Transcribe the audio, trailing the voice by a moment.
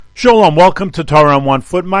Shalom, welcome to Torah on One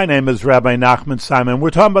Foot. My name is Rabbi Nachman Simon.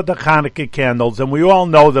 We're talking about the Hanukkah candles, and we all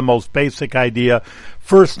know the most basic idea.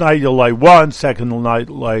 First night you'll light 1, second night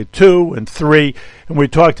light 2, and 3. And we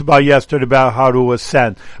talked about yesterday about how to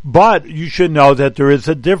ascend. But you should know that there is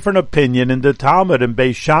a different opinion in the Talmud. And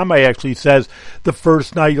Beis Shammai actually says the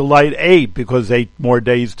first night you light 8 because 8 more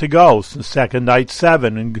days to go. So the second night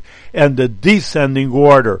 7, and the descending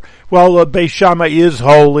order. Well, Beis Shammai is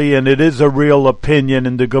holy, and it is a real opinion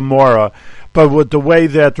in the Gemara. But with the way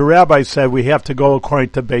that the rabbi said, we have to go according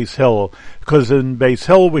to Beis Hillel. Because in Beis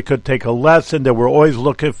Hillel, we could take a lesson that we're always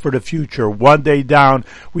looking for the future. One day down,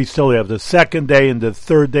 we still have the second day, and the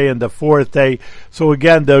third day, and the fourth day. So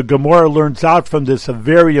again, the Gemara learns out from this a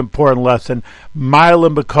very important lesson.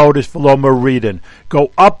 Ma'alim b'kodesh v'lo meridin.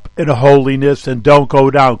 Go up in holiness and don't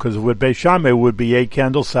go down. Because with Beis Shammai, it would be 8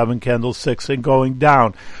 candles, 7 candles, 6, and going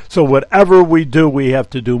down. So whatever we do, we have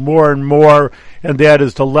to do more and more. And that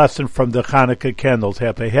is the lesson from the Hanukkah candles.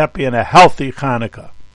 Have a happy and a healthy Hanukkah.